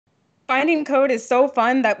Finding code is so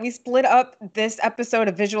fun that we split up this episode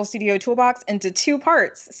of Visual Studio Toolbox into two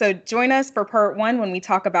parts. So join us for part one when we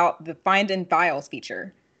talk about the Find in Files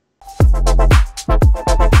feature.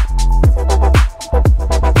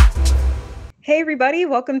 Hey everybody,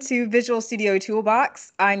 welcome to Visual Studio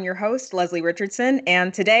Toolbox. I'm your host, Leslie Richardson,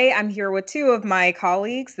 and today I'm here with two of my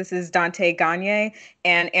colleagues. This is Dante, Gagne,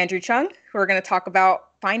 and Andrew Cheung, who are going to talk about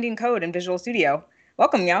finding code in Visual Studio.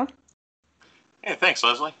 Welcome, y'all. Hey, thanks,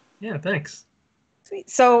 Leslie. Yeah, thanks. Sweet.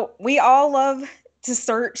 So we all love to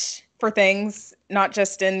search for things, not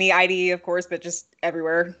just in the IDE, of course, but just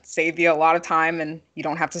everywhere. Save you a lot of time, and you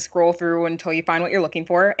don't have to scroll through until you find what you're looking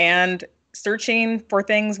for. And searching for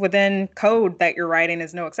things within code that you're writing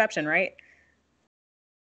is no exception, right?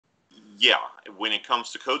 Yeah, when it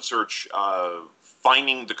comes to code search,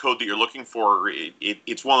 finding the code that you're looking for,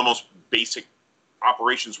 it's one of the most basic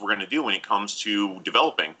operations we're going to do when it comes to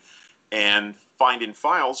developing. And find in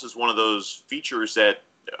files is one of those features that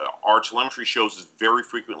our telemetry shows is very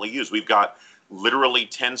frequently used. We've got literally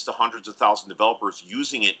tens to hundreds of thousands of developers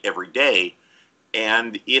using it every day,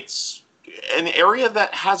 and it's an area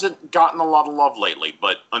that hasn't gotten a lot of love lately,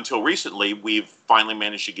 but until recently, we've finally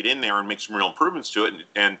managed to get in there and make some real improvements to it.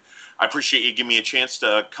 And I appreciate you giving me a chance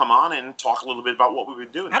to come on and talk a little bit about what we've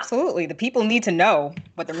been doing. Absolutely. The people need to know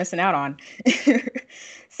what they're missing out on.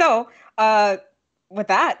 So, with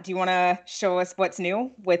that, do you want to show us what's new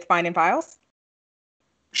with Find in Files?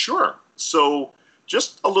 Sure. So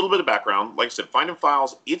just a little bit of background. Like I said, Find in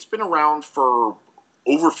Files, it's been around for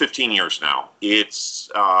over 15 years now. It's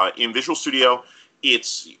in Visual Studio.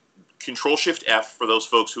 It's Control-Shift-F for those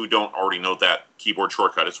folks who don't already know that keyboard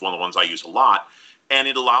shortcut. It's one of the ones I use a lot. And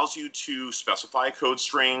it allows you to specify a code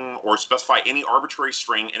string or specify any arbitrary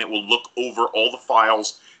string, and it will look over all the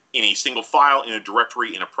files in a single file, in a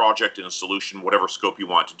directory, in a project, in a solution, whatever scope you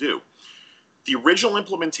want to do. The original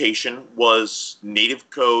implementation was native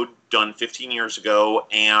code done 15 years ago,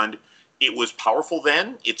 and it was powerful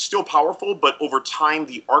then. It's still powerful, but over time,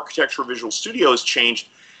 the architecture of Visual Studio has changed.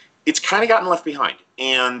 It's kind of gotten left behind,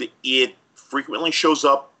 and it frequently shows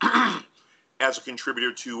up as a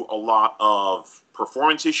contributor to a lot of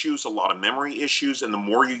performance issues, a lot of memory issues, and the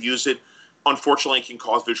more you use it, unfortunately, it can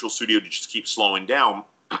cause Visual Studio to just keep slowing down.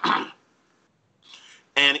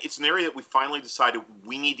 And it's an area that we finally decided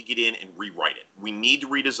we need to get in and rewrite it. We need to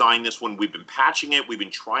redesign this one. We've been patching it. We've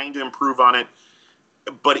been trying to improve on it.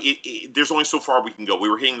 But there's only so far we can go. We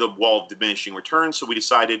were hitting the wall of diminishing returns, so we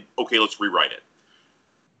decided, okay, let's rewrite it.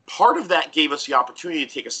 Part of that gave us the opportunity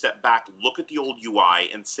to take a step back, look at the old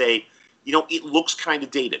UI, and say, you know, it looks kind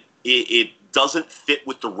of dated. It doesn't fit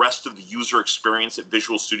with the rest of the user experience that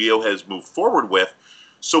Visual Studio has moved forward with.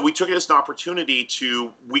 So we took it as an opportunity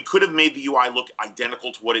we could have made the UI look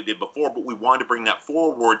identical to what it did before, but we wanted to bring that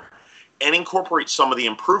forward and incorporate some of the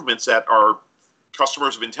improvements that our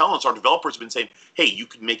customers have been telling us, our developers have been saying, hey, you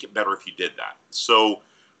could make it better if you did that. So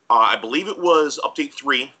I believe it was update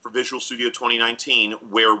 3 for Visual Studio 2019,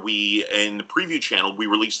 where in the preview channel, we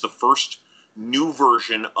released the first new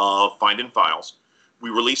version of Find in Files.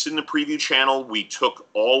 We released it in the preview channel. We took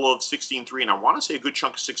all of 16.3, and I want to say a good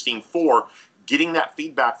chunk of 16.4, getting that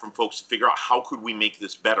feedback from folks to figure out how could we make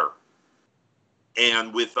this better.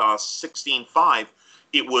 And with 16.5,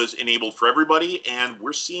 it was enabled for everybody, and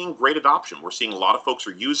we're seeing great adoption. We're seeing a lot of folks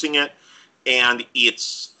are using it, and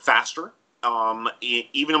it's faster.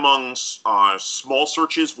 Even among small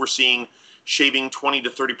searches, we're seeing shaving 20 to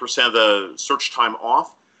 30% of the search time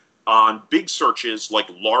off. On big searches, like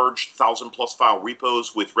large 1,000+ file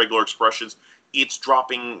repos with regular expressions, it's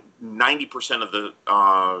dropping 90% of the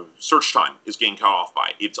search time is getting cut off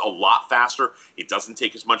by. It's a lot faster. It doesn't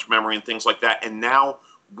take as much memory and things like that. And now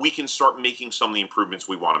we can start making some of the improvements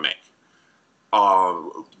we want to make.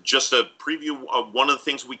 Just a preview of one of the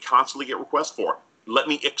things we constantly get requests for. Let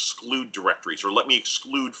me exclude directories or let me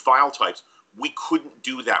exclude file types. We couldn't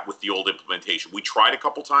do that with the old implementation. We tried a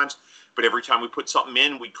couple times, but every time we put something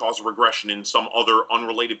in, we'd cause a regression in some other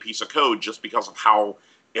unrelated piece of code just because of how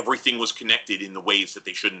everything was connected in the ways that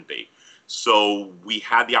they shouldn't be. So we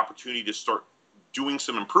had the opportunity to start doing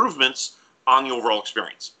some improvements on the overall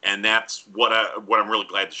experience. And that's what I'm really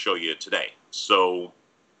glad to show you today. So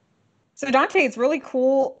Dante, it's really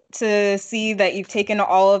cool to see that you've taken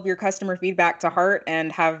all of your customer feedback to heart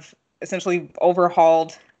and have essentially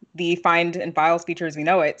overhauled the Find in Files feature as we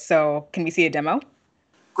know it. So can we see a demo?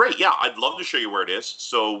 Great, yeah, I'd love to show you where it is.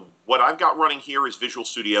 So what I've got running here is Visual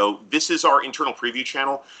Studio. This is our internal preview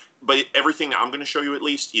channel, but everything that I'm going to show you at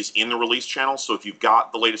least is in the release channel. So if you've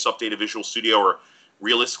got the latest update of Visual Studio, or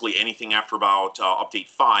realistically anything after about update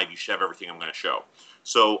 5, you should have everything I'm going to show.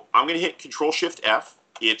 So I'm going to hit Control-Shift-F,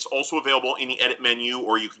 It's also available in the edit menu,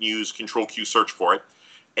 or you can use Control Q search for it.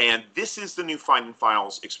 And this is the new Find in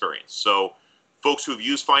Files experience. So folks who have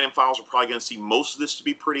used Find in Files are probably going to see most of this to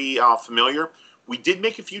be pretty familiar. We did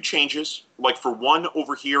make a few changes. Like for one,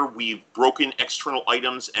 over here, we've broken external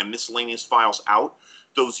items and miscellaneous files out.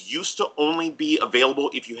 Those used to only be available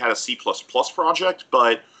if you had a C++ project,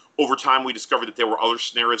 but over time we discovered that there were other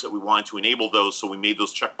scenarios that we wanted to enable those, so we made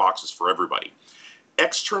those checkboxes for everybody.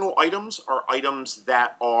 External items are items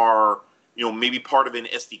that are, maybe part of an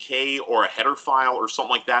SDK or a header file or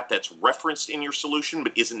something like that that's referenced in your solution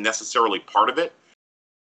but isn't necessarily part of it.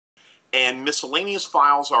 And miscellaneous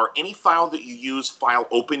files are any file that you use file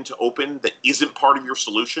open to open that isn't part of your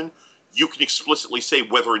solution. You can explicitly say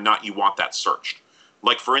whether or not you want that searched.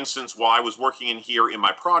 Like for instance, while I was working in here in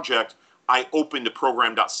my project, I opened a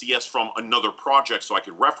program.cs from another project so I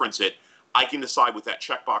could reference it. I can decide with that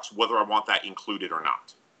checkbox whether I want that included or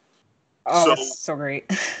not. Oh, that's so great.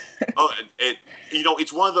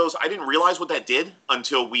 It's one of those, I didn't realize what that did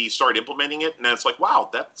until we started implementing it. And then it's like, wow,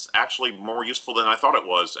 that's actually more useful than I thought it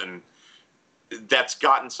was. And that's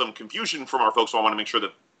gotten some confusion from our folks. So I want to make sure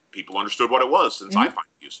that people understood what it was, since I find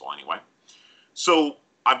it useful anyway. So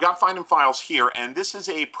I've got Find in Files here, and this is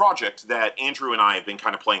a project that Andrew and I have been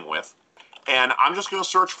kind of playing with. And I'm just going to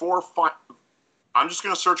search for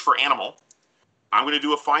animal. I'm going to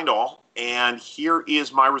do a find all, and here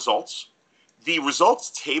is my results. The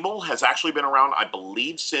results table has actually been around, I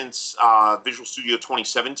believe, since Visual Studio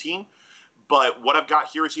 2017. But what I've got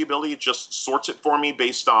here is the ability, it just sorts it for me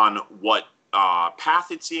based on what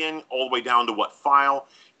path it's in, all the way down to what file.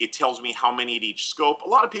 It tells me how many at each scope. A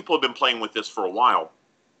lot of people have been playing with this for a while.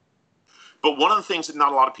 But one of the things that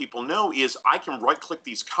not a lot of people know is I can right-click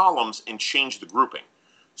these columns and change the grouping.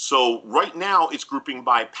 So right now it's grouping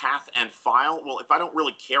by path and file. Well, if I don't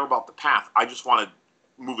really care about the path, I just want to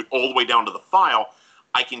move it all the way down to the file,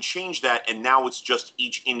 I can change that, and now it's just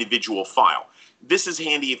each individual file. This is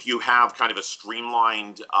handy if you have kind of a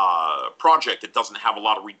streamlined project that doesn't have a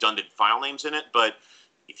lot of redundant file names in it, but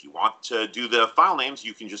if you want to do the file names,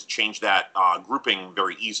 you can just change that grouping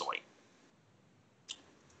very easily.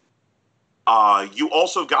 You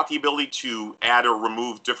also got the ability to add or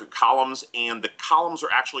remove different columns, and the columns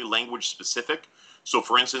are actually language specific. So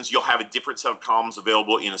for instance, you'll have a different set of columns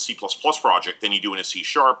available in a C++ project than you do in a C#,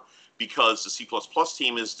 because the C++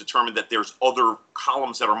 team has determined that there's other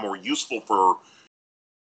columns that are more useful for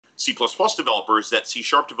C++ developers that C#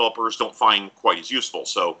 developers don't find quite as useful.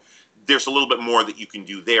 So there's a little bit more that you can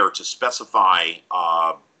do there to specify,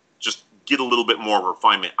 just get a little bit more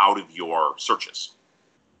refinement out of your searches.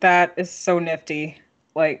 That is so nifty.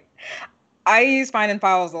 Like, I use Find in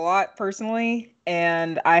Files a lot personally,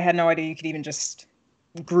 and I had no idea you could even just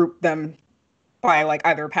group them by like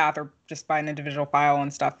either a path or just by an individual file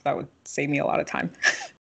and stuff. That would save me a lot of time.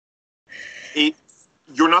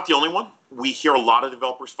 You're not the only one. We hear a lot of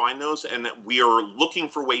developers find those, and that we are looking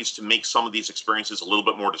for ways to make some of these experiences a little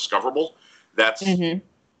bit more discoverable. That's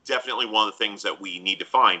definitely one of the things that we need to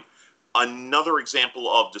find. Another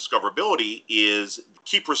example of discoverability is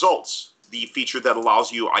Keep Results, the feature that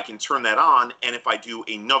allows you, I can turn that on, and if I do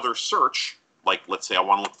another search, like let's say I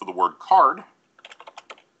want to look for the word card,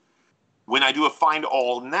 when I do a find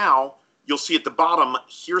all now, you'll see at the bottom,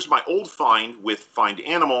 here's my old find with find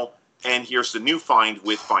animal, and here's the new find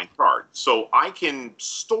with find card. So I can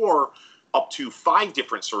store up to 5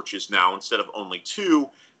 different searches now instead of only 2,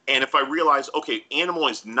 and if I realize, okay, animal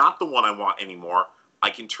is not the one I want anymore, I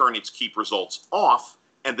can turn its keep results off,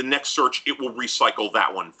 and the next search, it will recycle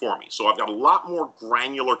that one for me. So I've got a lot more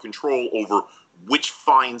granular control over which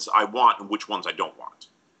finds I want and which ones I don't want.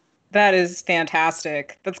 That is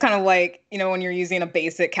fantastic. That's kind of like, when you're using a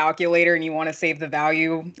basic calculator and you want to save the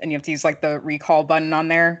value and you have to use like the recall button on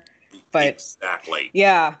there. But exactly.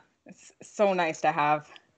 Yeah, it's so nice to have.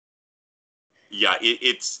 Yeah,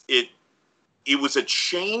 it was a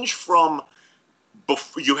change from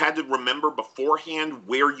you had to remember beforehand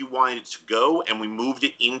where you wanted it to go, and we moved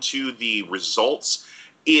it into the results.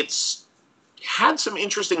 It's had some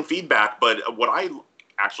interesting feedback, but what I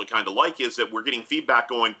actually kind of like is that we're getting feedback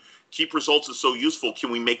going, keep results is so useful,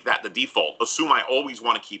 can we make that the default? Assume I always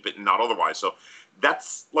want to keep it and not otherwise. So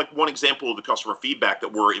that's like one example of the customer feedback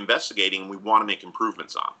that we're investigating and we want to make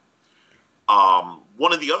improvements on.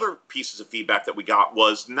 One of the other pieces of feedback that we got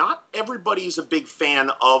was not everybody's a big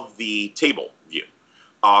fan of the table view.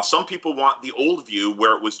 Some people want the old view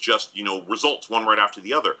where it was just, results one right after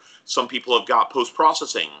the other. Some people have got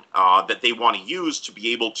post-processing that they want to use to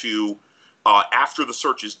be able to, after the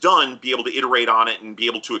search is done, be able to iterate on it and be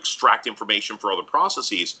able to extract information for other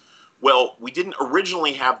processes. Well, we didn't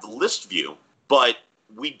originally have the list view, but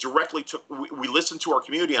we directly we listened to our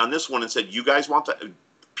community on this one and said, you guys want that?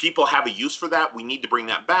 People have a use for that. We need to bring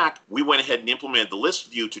that back. We went ahead and implemented the list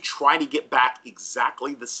view to try to get back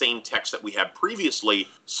exactly the same text that we had previously,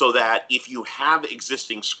 so that if you have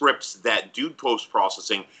existing scripts that do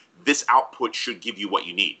post-processing, this output should give you what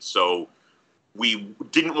you need. So we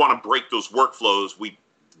didn't want to break those workflows. We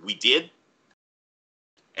did,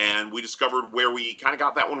 and we discovered where we kind of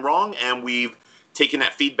got that one wrong, and we've taken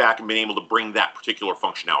that feedback and been able to bring that particular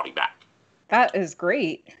functionality back. That is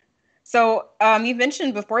great. So you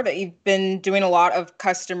mentioned before that you've been doing a lot of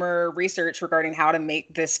customer research regarding how to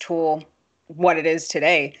make this tool what it is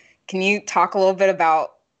today. Can you talk a little bit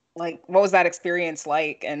about, like, what was that experience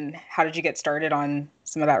like, and how did you get started on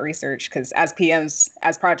some of that research? Because as PMs,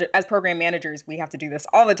 as program managers, we have to do this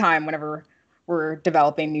all the time whenever we're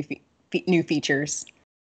developing new features.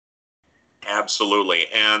 Absolutely.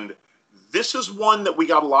 And this is one that we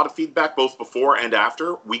got a lot of feedback both before and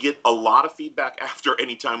after. We get a lot of feedback after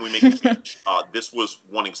any time we make a change. This was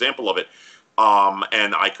one example of it.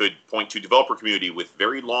 And I could point to developer community with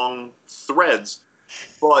very long threads.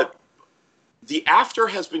 But the after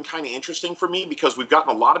has been kind of interesting for me, because we've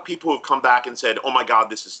gotten a lot of people who have come back and said, oh my God,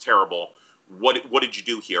 this is terrible. What did you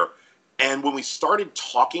do here? And when we started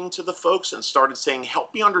talking to the folks and started saying,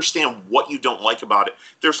 help me understand what you don't like about it,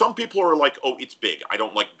 there's some people who are like, oh, it's big. I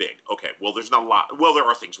don't like big. Okay, well, there's not a lot. Well, there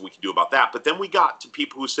are things we can do about that. But then we got to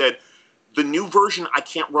people who said, the new version, I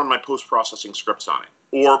can't run my post-processing scripts on it.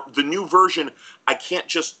 Or the new version, I can't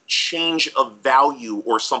just change a value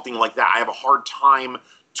or something like that. I have a hard time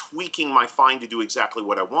tweaking my find to do exactly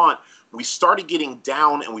what I want. We started getting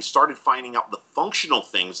down and we started finding out the functional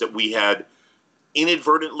things that we had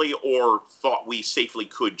inadvertently or thought we safely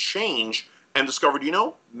could change, and discovered,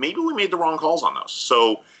 maybe we made the wrong calls on those.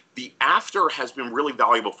 So the after has been really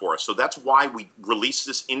valuable for us. So that's why we released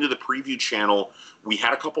this into the preview channel. We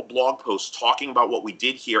had a couple blog posts talking about what we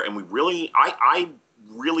did here, and I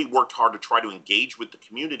really worked hard to try to engage with the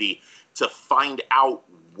community to find out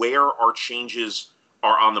where our changes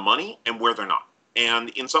are on the money and where they're not. And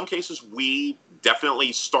in some cases, we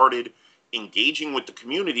definitely started engaging with the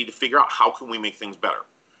community to figure out how can we make things better.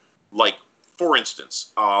 Like, for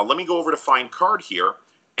instance, let me go over to Find Card here,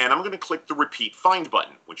 and I'm going to click the Repeat Find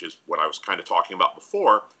button, which is what I was kind of talking about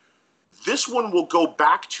before. This one will go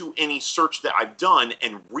back to any search that I've done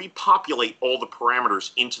and repopulate all the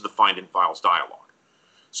parameters into the Find in Files dialog.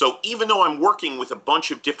 So even though I'm working with a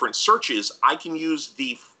bunch of different searches, I can use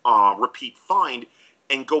the Repeat Find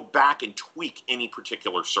and go back and tweak any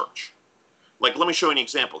particular search. Like, let me show you an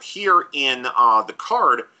example. Here in the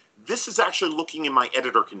card, this is actually looking in my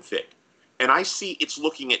editor config. And I see it's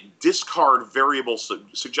looking at discard variable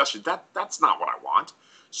suggested. That's not what I want.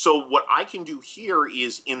 So what I can do here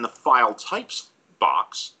is in the file types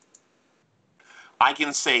box, I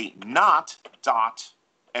can say not dot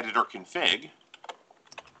editor config.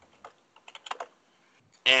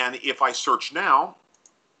 And if I search now,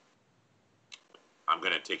 I'm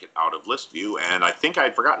going to take it out of list view. And I think I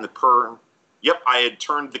had forgotten the Yep, I had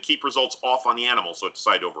turned the keep results off on the animal, so it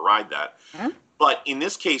decided to override that. Mm-hmm. But in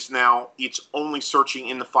this case now, it's only searching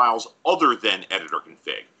in the files other than editor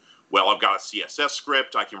config. Well, I've got a CSS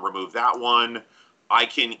script. I can remove that one. I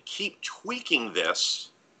can keep tweaking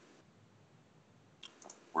this.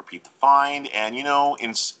 Repeat the find. And,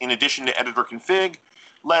 in addition to editor config,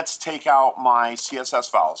 let's take out my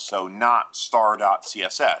CSS files. So not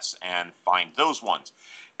star.css and find those ones.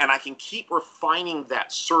 And I can keep refining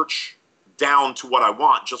that search down to what I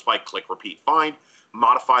want just by click, repeat, find,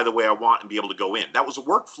 modify the way I want, and be able to go in. That was a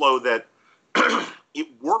workflow that it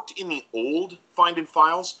worked in the old Find in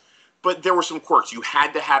Files, but there were some quirks. You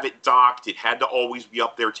had to have it docked. It had to always be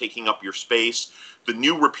up there taking up your space. The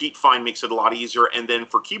new repeat find makes it a lot easier. And then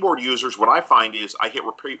for keyboard users, what I find is I hit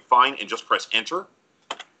repeat find and just press enter,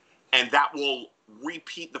 and that will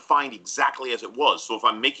repeat the find exactly as it was. So if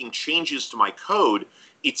I'm making changes to my code,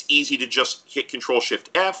 it's easy to just hit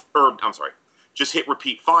Control-Shift-F, just hit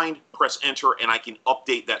repeat find, press enter, and I can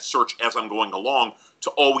update that search as I'm going along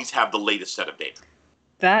to always have the latest set of data.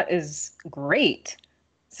 That is great.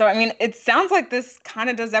 So, it sounds like this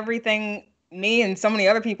kind of does everything me and so many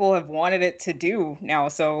other people have wanted it to do now.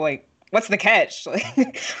 So, what's the catch?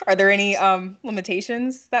 Are there any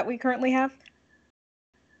limitations that we currently have?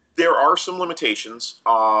 There are some limitations,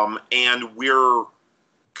 and we're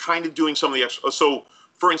kind of doing some of the extra. So,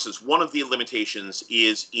 for instance, one of the limitations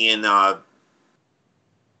is in the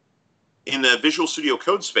Visual Studio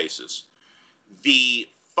Code spaces. The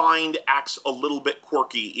find acts a little bit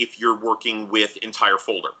quirky if you're working with entire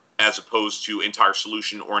folder as opposed to entire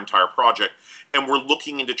solution or entire project, and we're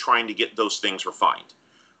looking into trying to get those things refined.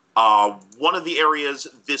 One of the areas,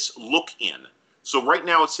 this look in. So right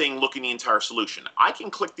now it's saying look in the entire solution. I can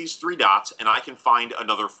click these three dots and I can find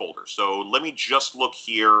another folder. So let me just look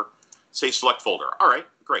here, say select folder. All right,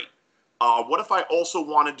 great. What if I also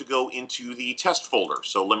wanted to go into the test folder?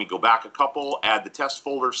 So let me go back a couple, add the test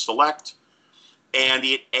folder, select, and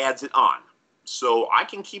it adds it on. So I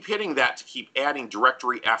can keep hitting that to keep adding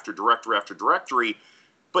directory after directory after directory.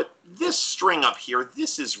 But this string up here,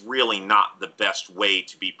 this is really not the best way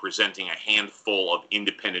to be presenting a handful of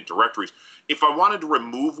independent directories. If I wanted to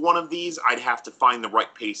remove one of these, I'd have to find the right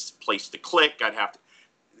place to click.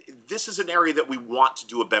 This is an area that we want to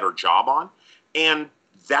do a better job on. And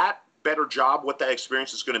that better job, what that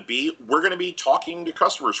experience is going to be, we're going to be talking to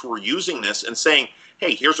customers who are using this and saying,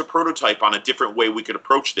 hey, here's a prototype on a different way we could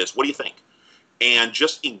approach this. What do you think? And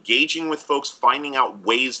just engaging with folks, finding out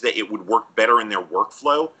ways that it would work better in their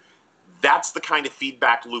workflow, that's the kind of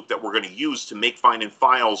feedback loop that we're going to use to make finding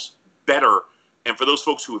files better. And for those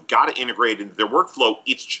folks who have got to integrate into their workflow,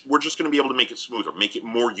 we're just going to be able to make it smoother, make it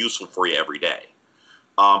more useful for you every day.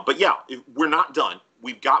 But yeah, we're not done.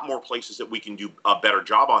 We've got more places that we can do a better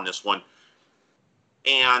job on this one.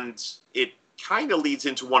 And it kind of leads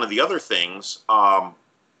into one of the other things.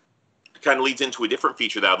 Kind of leads into a different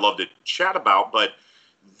feature that I'd love to chat about, but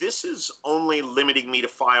this is only limiting me to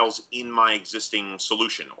files in my existing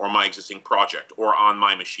solution or my existing project or on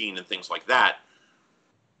my machine and things like that.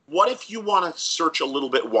 What if you want to search a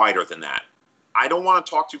little bit wider than that? I don't want to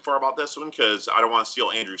talk too far about this one because I don't want to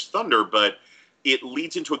steal Andrew's thunder, but it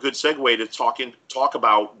leads into a good segue to talk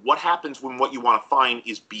about what happens when what you want to find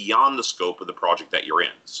is beyond the scope of the project that you're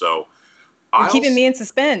in. So you're keeping me in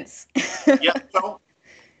suspense. Yeah, so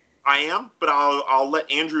I am, but I'll let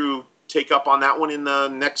Andrew take up on that one in the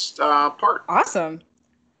next part. Awesome.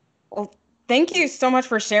 Well, thank you so much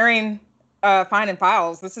for sharing finding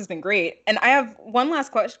files. This has been great. And I have one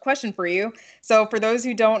last question for you. So for those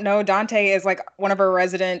who don't know, Dante is like one of our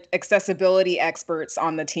resident accessibility experts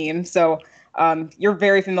on the team. So you're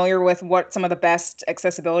very familiar with what some of the best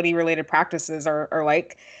accessibility related practices are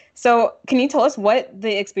like. So can you tell us what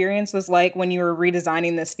the experience was like when you were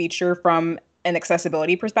redesigning this feature from an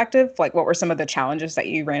accessibility perspective? Like what were some of the challenges that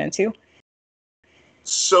you ran into?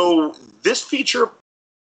 So this feature,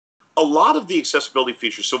 a lot of the accessibility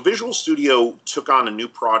features, so Visual Studio took on a new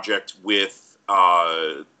project with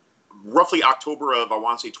roughly October of, I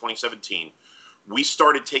want to say 2017. We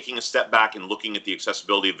started taking a step back and looking at the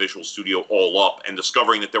accessibility of Visual Studio all up and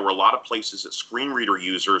discovering that there were a lot of places that screen reader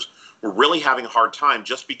users were really having a hard time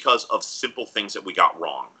just because of simple things that we got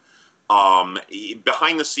wrong.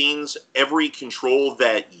 Behind the scenes, every control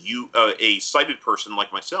that a sighted person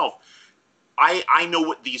like myself, I know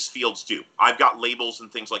what these fields do. I've got labels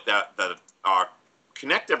and things like that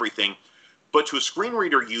connect everything. But to a screen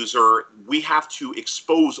reader user, we have to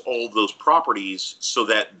expose all of those properties so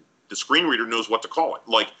that the screen reader knows what to call it.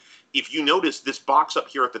 Like, if you notice, this box up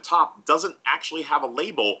here at the top doesn't actually have a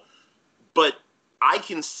label, but I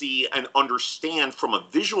can see and understand from a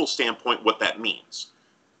visual standpoint what that means.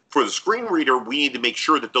 For the screen reader, we need to make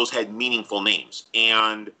sure that those had meaningful names.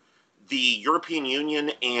 And the European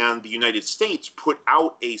Union and the United States put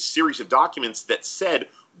out a series of documents that said,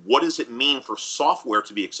 what does it mean for software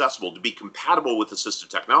to be accessible, to be compatible with assistive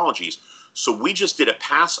technologies? So we just did a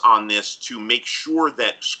pass on this to make sure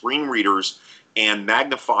that screen readers and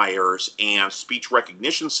magnifiers and speech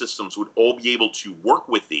recognition systems would all be able to work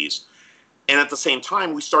with these. And at the same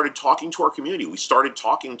time, we started talking to our community. We started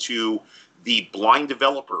talking to the blind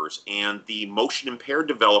developers and the motion impaired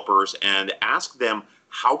developers and ask them,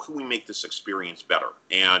 how can we make this experience better?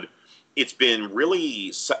 And it's been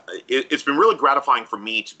really gratifying for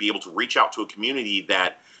me to be able to reach out to a community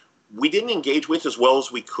that we didn't engage with as well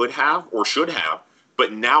as we could have or should have,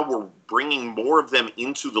 but now we're bringing more of them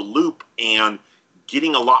into the loop and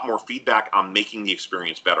getting a lot more feedback on making the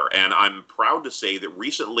experience better. And I'm proud to say that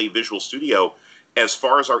recently Visual Studio, as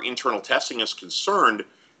far as our internal testing is concerned,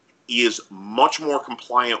 is much more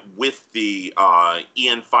compliant with the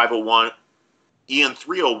EN 501, EN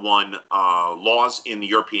 301 laws in the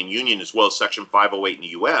European Union, as well as Section 508 in the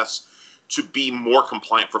US, to be more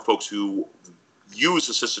compliant for folks who use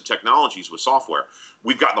assistive technologies with software.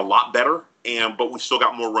 We've gotten a lot better, but we've still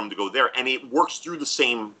got more room to go there. And it works through the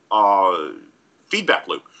same feedback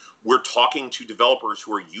loop. We're talking to developers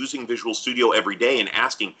who are using Visual Studio every day and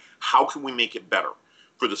asking, how can we make it better?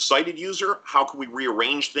 For the sighted user, how can we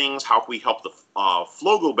rearrange things? How can we help the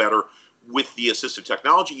flow go better? With the assistive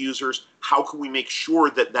technology users, how can we make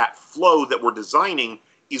sure that that flow that we're designing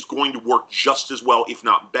is going to work just as well, if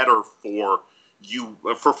not better, for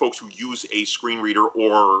folks who use a screen reader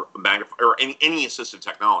or magnifier or any assistive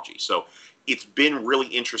technology? So it's been really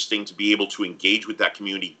interesting to be able to engage with that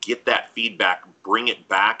community, get that feedback, bring it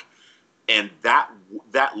back. And that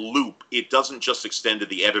loop, it doesn't just extend to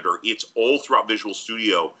the editor. It's all throughout Visual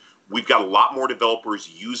Studio. We've got a lot more developers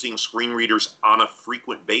using screen readers on a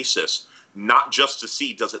frequent basis, not just to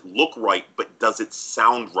see, does it look right, but does it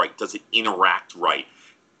sound right? Does it interact right?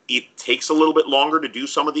 It takes a little bit longer to do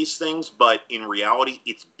some of these things, but in reality,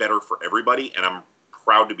 it's better for everybody, and I'm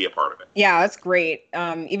proud to be a part of it. Yeah, that's great.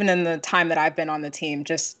 Even in the time that I've been on the team,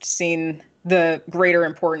 just seeing the greater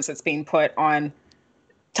importance that's being put on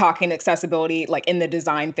talking accessibility, like in the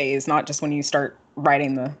design phase, not just when you start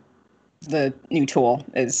writing the new tool,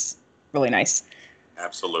 is really nice.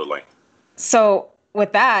 Absolutely. So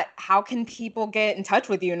with that, how can people get in touch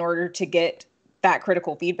with you in order to get that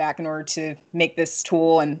critical feedback in order to make this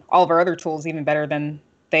tool and all of our other tools even better than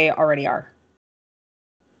they already are?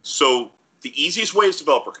 So the easiest way is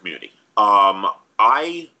developer community.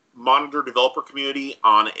 I monitor developer community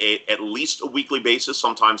on at least a weekly basis,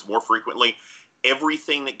 sometimes more frequently.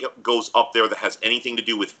 Everything that goes up there that has anything to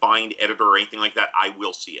do with Find, Editor, or anything like that, I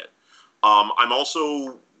will see it. I'm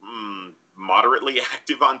also moderately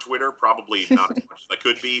active on Twitter, probably not as much as I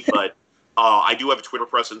could be, but I do have a Twitter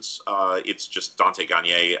presence. It's just Dante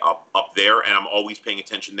Gagne up there, and I'm always paying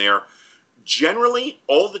attention there. Generally,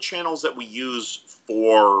 all the channels that we use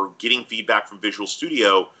for getting feedback from Visual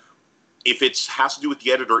Studio, if it has to do with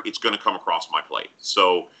the editor, it's going to come across my plate.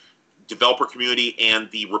 So developer community and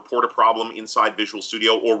the report a problem inside Visual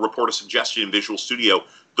Studio or report a suggestion in Visual Studio,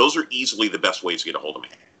 those are easily the best ways to get a hold of me.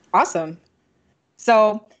 Awesome.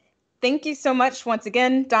 So thank you so much once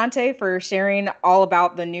again, Dante, for sharing all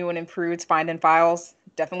about the new and improved Find and Files.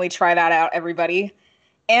 Definitely try that out, everybody.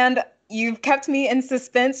 And you've kept me in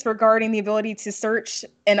suspense regarding the ability to search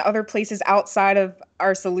in other places outside of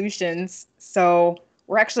our solutions. So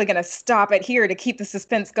we're actually going to stop it here to keep the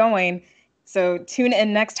suspense going. So tune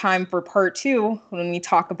in next time for part 2 when we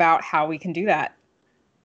talk about how we can do that.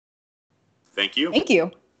 Thank you. Thank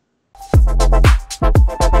you.